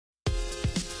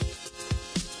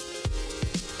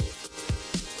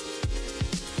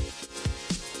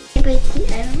Hey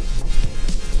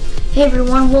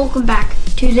everyone, welcome back.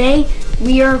 Today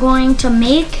we are going to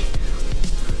make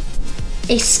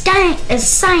a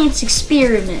science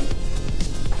experiment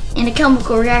in a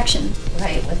chemical reaction.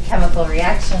 Right, with chemical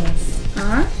reactions.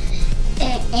 And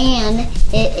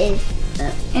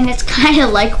it's kind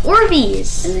of like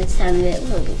Orbeez. And it's kind of like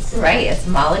Orbeez. Right, it's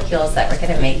molecules that we're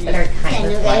going to make that are kind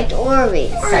of like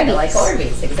Orbeez. Kind of like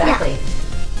Orbeez, exactly. Yeah.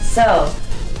 So,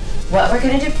 what we're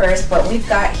going to do first, what we've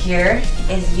got here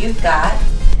is you've got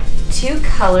two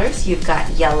colors. You've got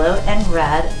yellow and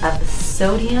red of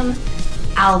sodium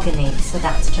alginate. So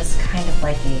that's just kind of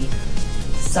like a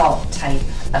salt type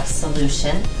of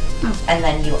solution. And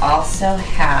then you also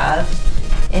have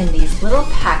in these little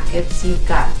packets, you've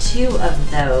got two of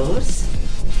those.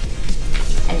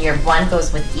 And your one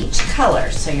goes with each color.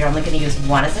 So you're only going to use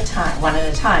one at a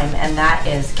time, and that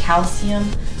is calcium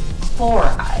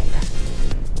chloride.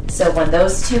 So when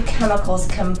those two chemicals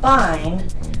combine,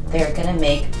 they're going to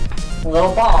make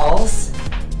little balls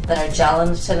that are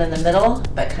gelatin in the middle,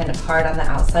 but kind of hard on the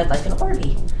outside like an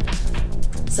Orbeez.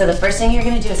 So the first thing you're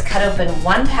going to do is cut open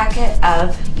one packet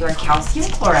of your calcium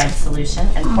chloride solution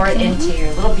and pour it into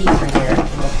your little beaker here,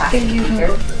 little plastic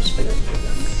beaker.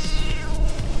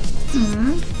 I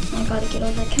gotta get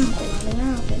all that chemical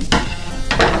out of there.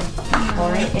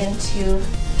 Pour it into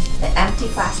the empty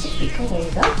plastic beaker. There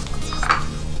you go.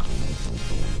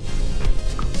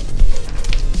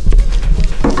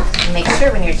 Make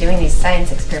sure when you're doing these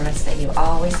science experiments that you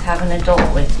always have an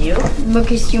adult with you.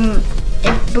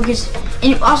 And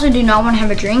you also do not want to have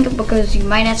a drink because you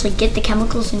might actually get the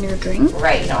chemicals in your drink.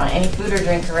 Right, you don't want any food or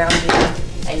drink around you,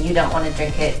 and you don't want to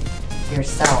drink it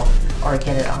yourself or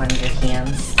get it on your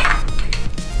hands.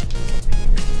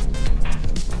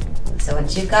 So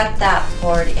once you've got that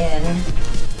poured in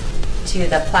to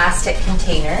the plastic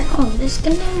container. Oh, this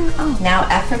container. Oh. Now,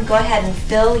 Ephraim, go ahead and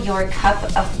fill your cup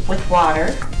up with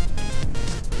water.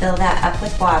 Fill that up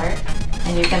with water,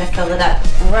 and you're going to fill it up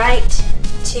right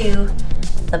to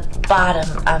the bottom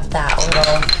of that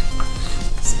little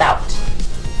spout.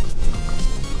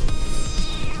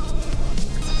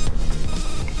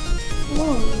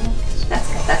 Whoa. That's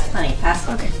good. That's plenty. Pass.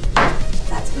 Okay.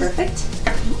 That's perfect.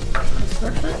 That's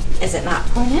perfect. Is it not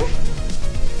pouring in?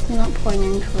 It's not pouring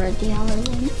in correctly how I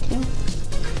want it to.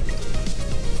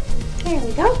 There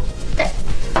we go.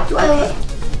 Okay.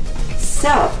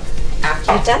 So,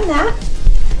 after you've done that,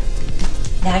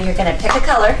 now you're going to pick a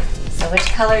color. So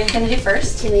which color are you going to do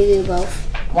first? Can we do both?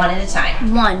 One at a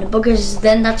time. One, because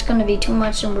then that's going to be too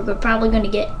much and we're probably going to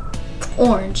get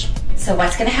orange. So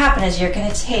what's going to happen is you're going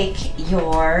to take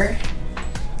your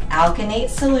alginate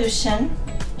solution,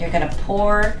 you're going to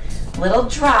pour little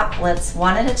droplets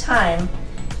one at a time,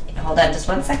 hold on just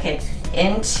 1 second,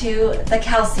 into the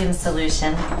calcium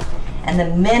solution. And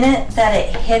the minute that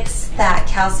it hits that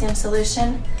calcium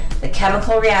solution, the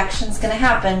chemical reaction is going to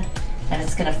happen and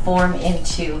it's going to form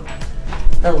into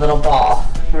the little ball.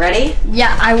 Ready?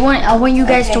 Yeah, I want you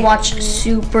guys to watch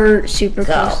super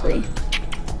closely.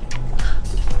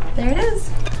 There it is.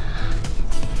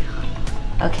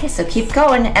 Okay, so keep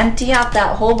going. Empty out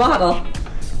that whole bottle.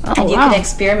 Oh, and you can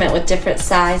experiment with different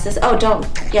sizes. Oh, don't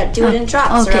do it in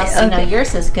drops, or else you know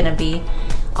yours is going to be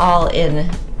all in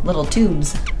little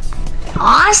tubes.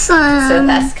 Awesome. So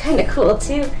that's kind of cool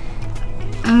too.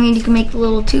 I mean, you can make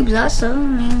little tubes also. I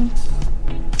mean,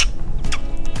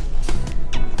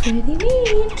 pretty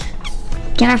neat.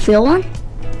 Can I feel one?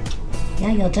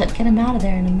 Yeah, you'll get them out of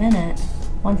there in a minute.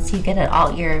 Once you get it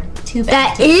all your tube.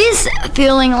 That is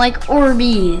feeling like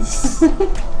Orbeez.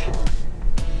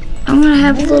 I'm gonna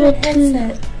have little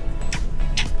tubes.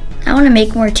 I want to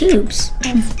make more tubes.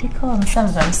 That's pretty cool. And some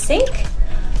of them sink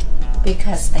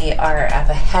because they are of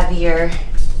a heavier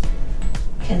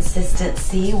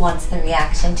consistency once the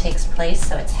reaction takes place.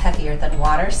 So it's heavier than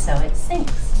water, so it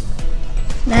sinks.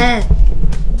 That's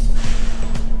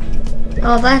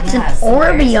an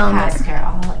Orbeez on there.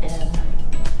 All in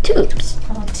tubes.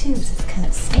 Little tubes. It's kind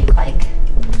of snake-like.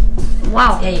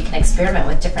 Wow. So yeah, you can experiment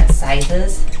with different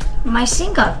sizes. My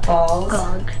sink got balls.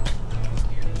 Clogged.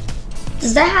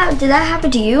 Did that happen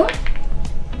to you?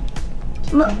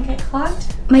 Did get clogged?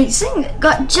 My sink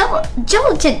got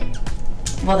gelatin.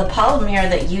 Well, the polymer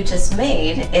that you just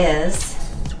made is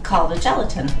called a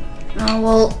gelatin. Oh,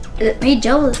 well, it made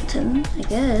gelatin, I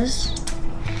guess.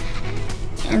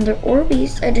 And the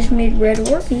Orbeez, I just made red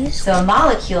Orbeez. So a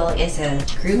molecule is a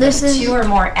group of two or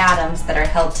more atoms that are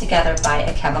held together by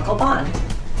a chemical bond.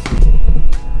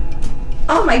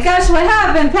 Oh my gosh, what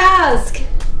happened, Pask?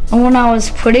 When I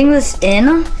was putting this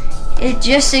in, it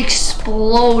just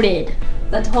exploded.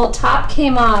 The whole top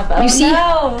came off. Oh, you see?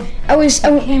 No.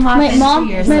 My mom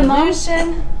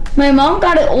My mom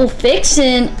got it all fixed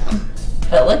and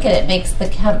But look at it, makes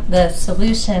the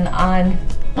solution on.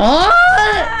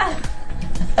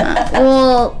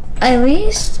 well, at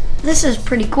least this is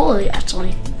pretty cool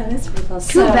actually. That is pretty cool.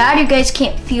 Too bad you guys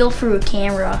can't feel through a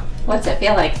camera. What's it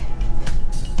feel like?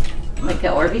 Like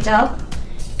an Orbeez gel?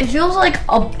 It feels like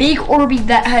a big Orbeez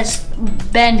that has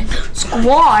been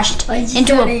squashed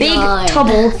into a big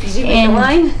tubble. Did you make the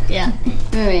line? Yeah.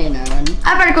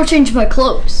 I better go change my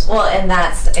clothes. Well, and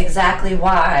that's exactly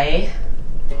why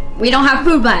We don't have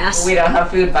food by us. we don't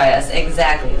have food by us.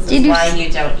 Exactly. This is why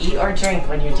you don't eat or drink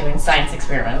when you're doing science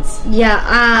experiments. Yeah,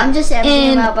 I'm just asking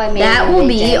and about my that will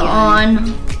be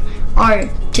on our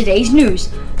today's news.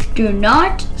 Do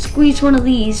not squeeze one of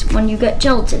these when you get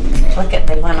gelatin in it. Look at,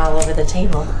 they went all over the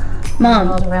table. Mom,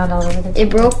 Rolled around all over the table. it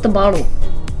broke the bottle.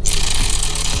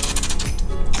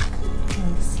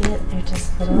 See it? They're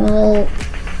just little Well,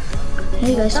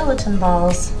 hey guys. gelatin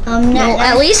balls. Well,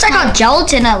 at least I got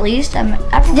gelatin. At least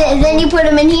Then you put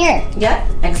them in here. Yep,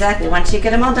 exactly. Once you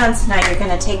get them all done tonight, you're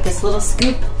going to take this little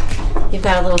scoop. You've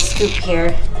got a little scoop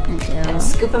here. And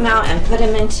scoop them out and put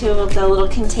them into the little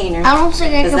container. I don't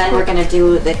think I Because can. then we're going to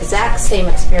do the exact same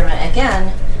experiment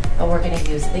again, but we're going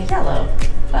to use the yellow.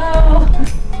 Oh,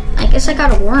 I guess I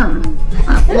got a worm.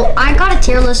 Well, I gotta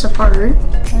tear this apart.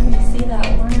 let me see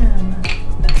that worm.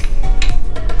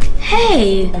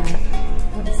 Hey,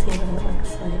 Let's see what it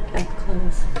looks like up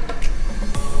close.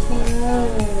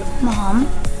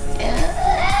 Whoa.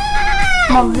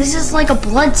 Mom, this is like a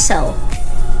blood cell.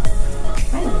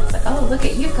 Kind of looks like, oh, look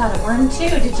at, you've got a worm too.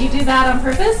 Did you do that on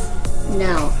purpose?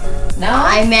 No. No?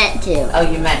 I meant to. Oh,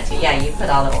 you meant to. Yeah, you put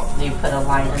a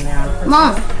line in there on purpose.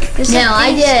 Mom, this is No,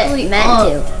 I basically- did meant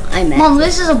to. I meant Mom,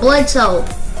 this is a blood cell.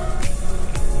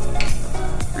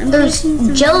 There's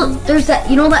there's that,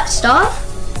 you know that stuff?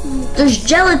 There's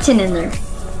gelatin in there.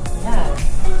 Yeah.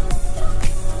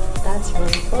 That's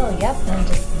really cool. Yep, and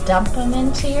just dump them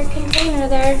into your container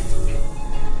there.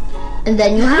 And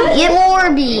then you have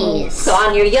Orbeez. So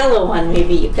on your yellow one,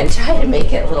 maybe you can try to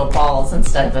make it little balls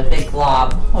instead of a big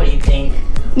blob. What do you think?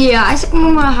 Yeah, I think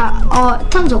I'm gonna have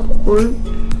tons of work.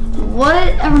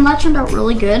 Whatever, that turned out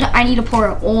really good. I need to pour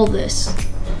out all this.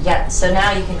 Yeah, so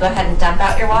now you can go ahead and dump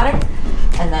out your water,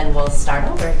 and then we'll start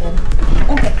over again.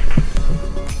 Okay.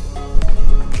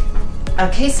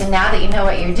 Okay, so now that you know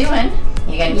what you're doing,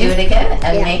 you're going to do it again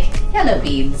and make yellow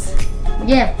beads.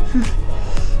 Yeah.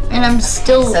 And I'm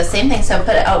still. So same thing, so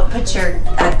put your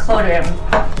chlorine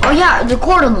Oh yeah, the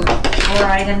chlorine.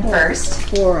 chloride in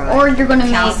first. Or you're gonna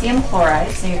make. Calcium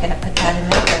chloride, so you're going to put that in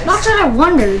there first. That's what I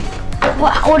wondered.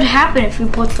 What would happen if you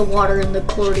put the water in the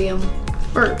chlorine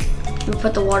first? You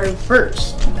put the water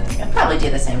first. You'll probably do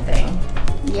the same thing.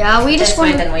 Yeah, we just This way,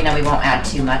 want. then we know we won't add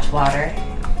too much water.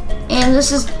 And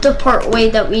this is the part way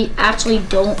that we actually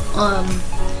don't.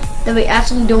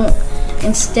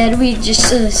 Instead, we just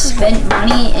spent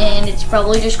money, and it's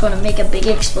probably just going to make a big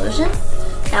explosion.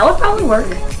 That would probably work.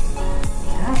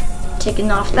 Yeah. Taking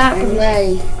off that. I'm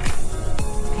ready.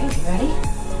 Okay, you ready?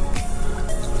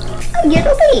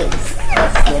 Yellow beads.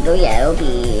 Let's do the yellow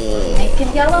beads.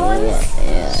 Making yellow ones?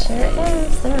 Yeah. Sure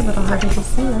is. They're a little harder to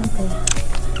see, aren't they?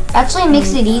 Actually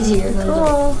makes it easier.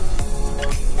 Cool.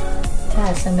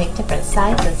 Yeah, so make different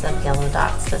sizes of yellow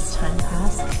dots this time,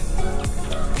 class.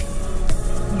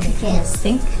 And they kind of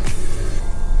sink,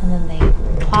 and then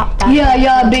they pop back.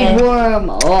 Yeah, into- big worm.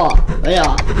 Oh,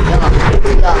 yeah.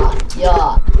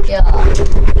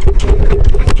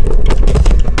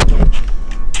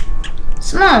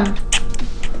 So, Mom,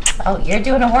 Oh, you're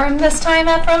doing a worm this time,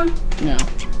 Ephraim? No.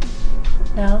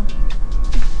 No.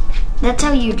 that's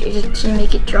how you actually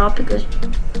make it drop. It goes.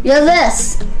 Yeah,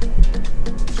 this.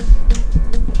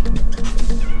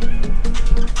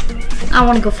 I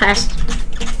want to go fast.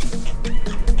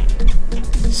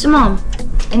 So, Mom,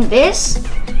 in this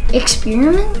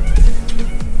experiment,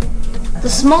 the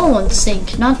small ones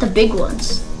sink, not the big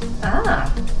ones.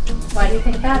 Ah. Why do you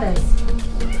think that is?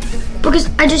 Because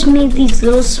I just made these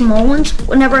little small ones.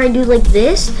 Whenever I do like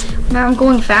this, when I'm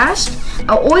going fast,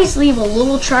 I always leave a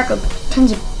little track of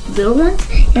tons of little ones,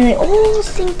 and they all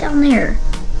sink down there.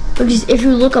 Because if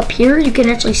you look up here, you can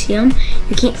actually see them.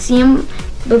 You can't see them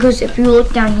because if you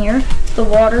look down here, the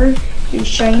water is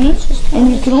shiny,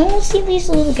 and you can all see these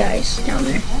little guys down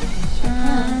there.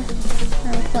 I'm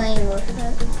playing with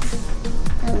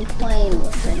it. I'm playing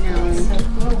with it now. So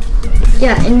cool.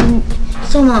 Yeah, and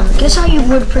so Mom, guess how you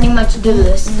would pretty much do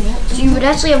this? So you would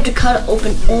actually have to cut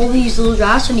open all these little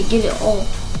guys and you get it all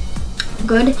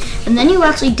good, and then you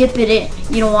actually dip it in.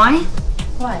 You know why?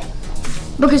 Why?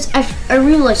 Because I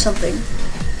realized something.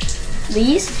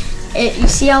 These, you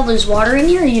see how there's water in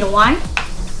here? You know why?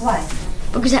 Why?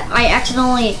 because I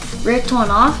accidentally ripped one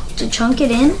off to chunk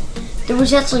it in. There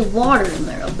was actually water in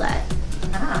there of that.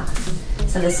 Ah.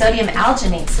 So the sodium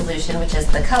alginate solution, which is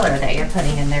the color that you're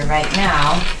putting in there right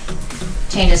now,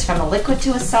 changes from a liquid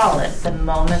to a solid the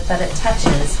moment that it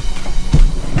touches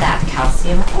that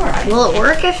calcium chloride. Will it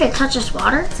work if it touches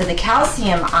water? So the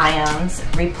calcium ions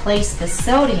replace the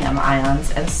sodium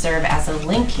ions and serve as a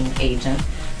linking agent.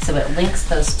 So it links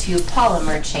those two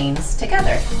polymer chains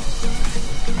together.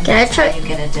 And Can I that's try? how you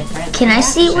get a different Can I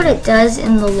see what reaction. it does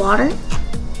in the water?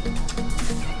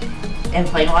 In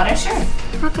plain water, sure.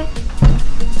 Okay.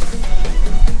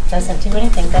 Doesn't do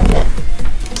anything, does it?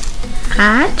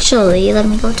 Actually, let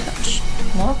me go touch.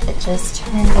 Nope, it just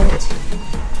turned it.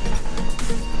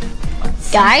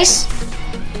 Guys,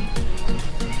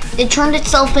 it turned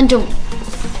itself into.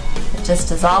 It just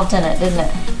dissolved in it, didn't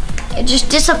it? It just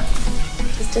disappeared.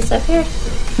 Just disappeared.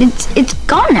 It's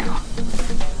gone now.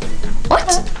 What?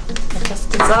 It just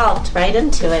dissolved right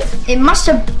into it. It must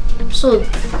have. So,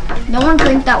 no one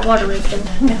drank that water right there.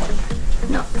 No.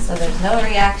 No. So there's no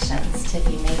reactions to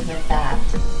be made with that.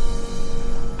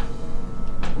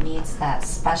 It needs that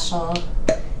special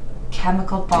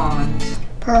chemical bond.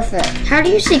 Perfect. How do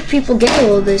you think people get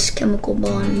all this chemical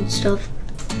bond and stuff?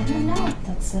 I don't know.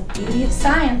 That's the beauty of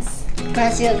science. Can I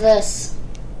see this?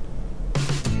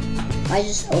 I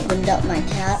just opened up my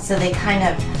tap. So they kind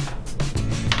of,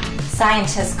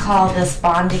 scientists call this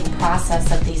bonding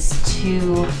process of these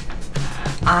two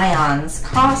ions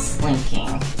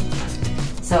cross-linking.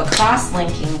 So a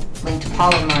cross-linking linked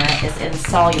polymer is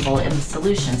insoluble in the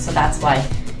solution. So that's why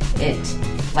it,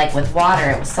 like with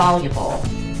water, it was soluble.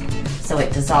 So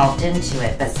it dissolved into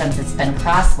it. But since it's been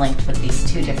cross-linked with these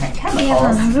two different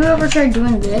chemicals, Have you ever tried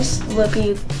doing this? Look,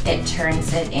 you. it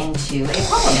turns it into a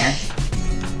polymer.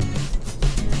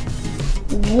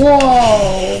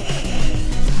 Whoa.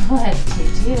 What to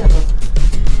do?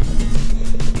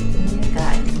 You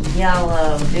got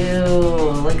yellow.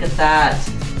 Ooh, look at that.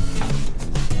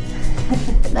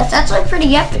 That's actually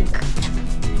pretty epic.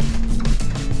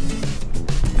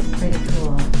 Pretty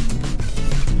cool.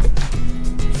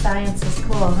 Science is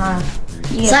cool, huh?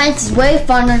 Yeah. Science is way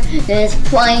funner than just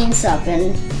playing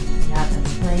something. Yeah,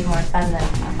 that's way more fun than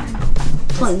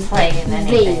Playing just playing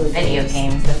anything. Video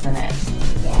games, isn't it?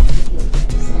 Yeah.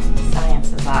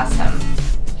 Science is awesome.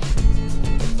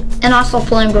 And also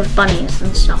playing with bunnies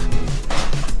and stuff.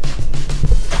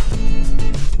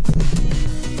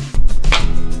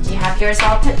 Do you have yours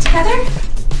all put together?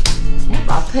 Yep,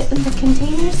 I'll put in the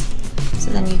containers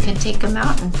so then you can take them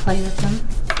out and play with them.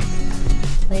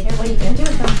 Later, what are you going to do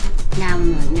with them? Now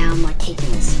I'm taking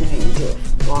a spoon and do it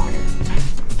with water.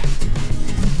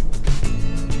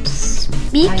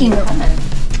 Speaking How you of, coming?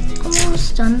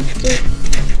 almost done.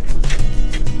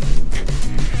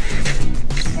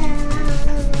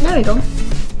 There we go.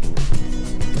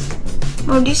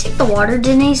 Oh, do you see the water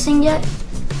didn't anything yet?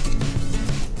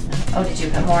 Oh, did you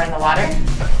put more in the water?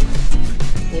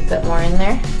 You put more in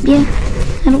there? Yeah.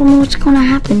 I don't know what's gonna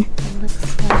happen. It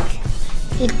looks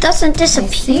like It doesn't I see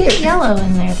disappear. yellow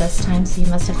in there this time, so you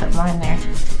must have put more in there.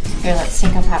 Here, let's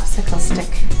take a popsicle stick.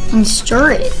 And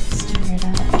stir it. Stir it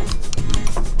up.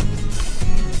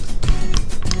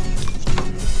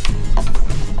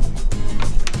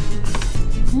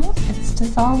 Oh, it's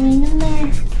dissolving in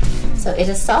there. So it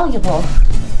is soluble.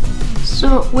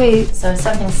 So wait. So if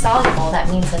something's soluble, that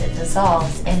means that it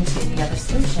dissolves into the other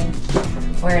solution.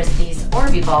 Whereas these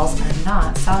Orbeez balls are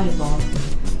not soluble.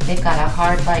 They've got a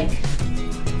hard, like,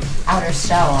 outer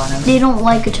shell on them. They don't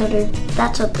like each other.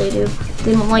 That's what they do.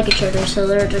 They don't like each other, so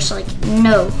they're just like,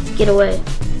 no, get away.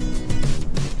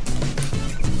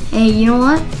 Hey, you know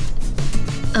what?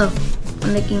 Oh,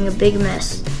 I'm making a big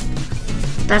mess.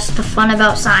 That's the fun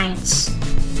about science.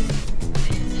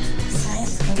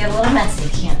 Science can get a little messy,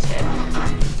 can't it?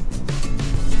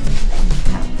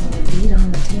 Got a little bead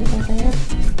on the table there.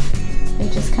 They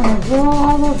just kind of roll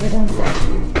all over, don't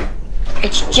they?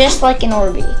 It's just like an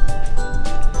Orbeez.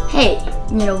 Hey,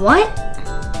 you know what?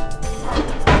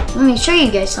 Let me show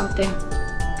you guys something.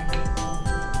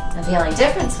 Now, the only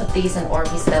difference with these and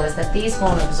Orbeez, though, is that these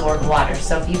won't absorb water.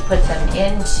 So if you put them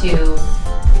into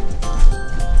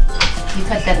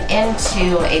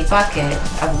a bucket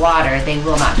of water, they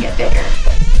will not get bigger.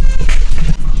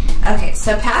 Okay,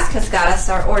 so Pasca's got us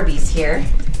our Orbeez here.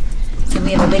 So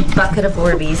we have a big bucket of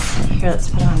Orbeez. Here, let's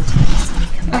put it on the table so we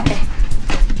can look. Okay.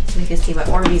 So we can see what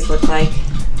Orbeez look like.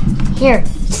 Here,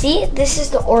 see, this is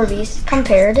the Orbeez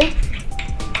compared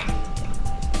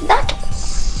that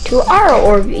to our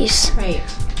Orbeez. Right.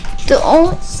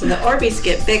 So the Orbeez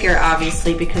get bigger,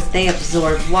 obviously, because they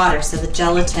absorb water. So the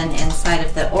gelatin inside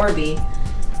of the Orbeez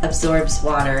absorbs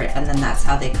water, and then that's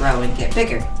how they grow and get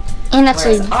bigger. And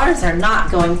actually, Whereas ours are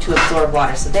not going to absorb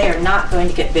water, so they are not going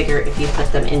to get bigger if you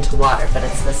put them into water, but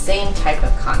it's the same type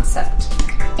of concept.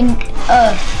 and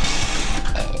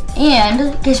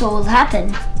guess what will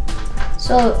happen?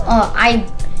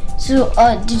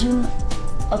 Did you?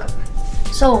 Okay.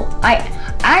 So I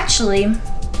actually,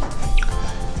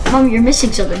 Mom, you're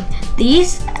missing something.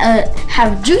 These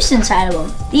have juice inside of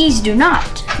them. These do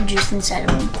not have juice inside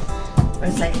of them.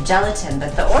 It's like gelatin,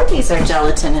 but the Orbeez are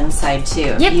gelatin inside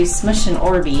too. Yep. If you smush an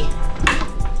Orbee,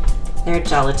 they're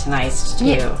gelatinized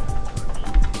too.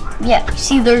 Yeah,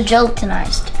 see, they're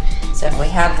gelatinized. So if we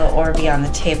have the Orbee on the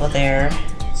table there,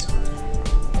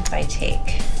 if I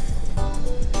take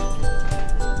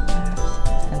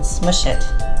and smush it,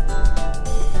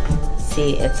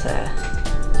 see, it's a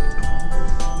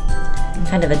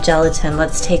kind of a gelatin.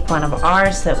 Let's take one of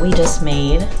ours that we just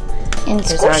made. And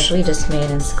Here's squish. ours we just made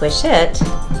and squish it.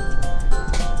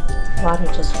 Water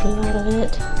just flew out of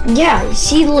it. Yeah, you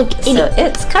see, look. So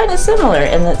it's kind of similar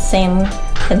in that same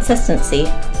consistency.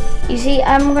 You see,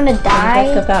 I'm gonna They dye.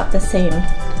 look about the same.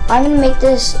 I'm gonna make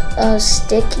this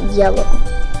stick yellow,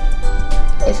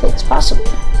 if it's possible.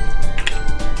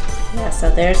 Yeah,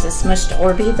 so there's a smushed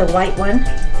Orbee, the white one,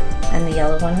 and the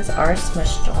yellow one is our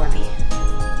smushed Orbee.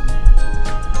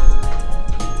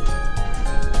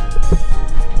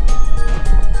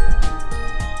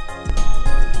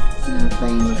 I'm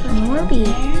playing with an Orbeez.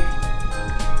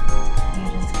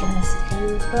 You're just gonna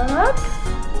scoop up.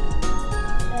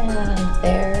 And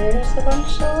there's a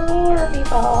bunch of Orbeez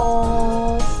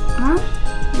balls. Huh?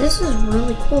 This is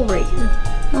really cool right here.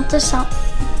 Note this sound.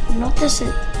 Note this.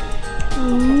 And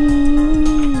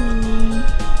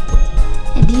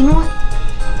do you know what?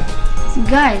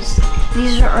 Guys,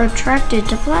 these are attracted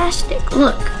to plastic.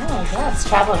 Look. Oh yeah, it's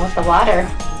traveling with the water.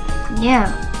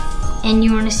 Yeah. And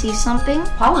you want to see something?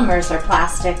 Polymers are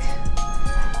plastic,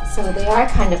 so they are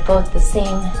kind of both the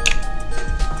same,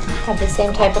 have the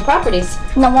same type of properties.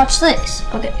 Now watch this.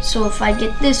 Okay, so if I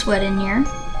get this wet in here,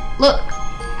 look.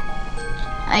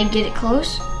 I get it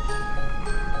close.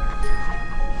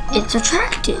 It's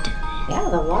attracted. Yeah,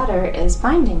 the water is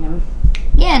binding them.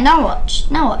 Yeah, now watch.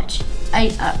 Now watch.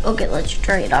 Okay, let's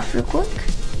dry it off real quick.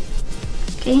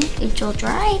 Okay, it's all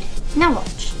dried. Now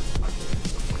watch.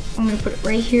 I'm gonna put it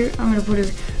right here. I'm gonna put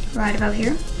it right about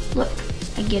here. Look,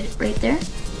 I get it right there.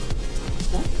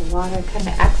 The water kind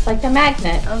of acts like a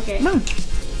magnet. Okay. Boom.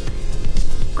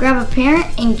 Grab a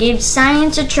parent and give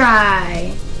science a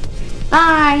try.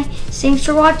 Bye. Thanks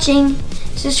for watching.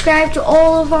 Subscribe to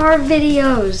all of our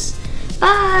videos.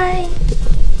 Bye.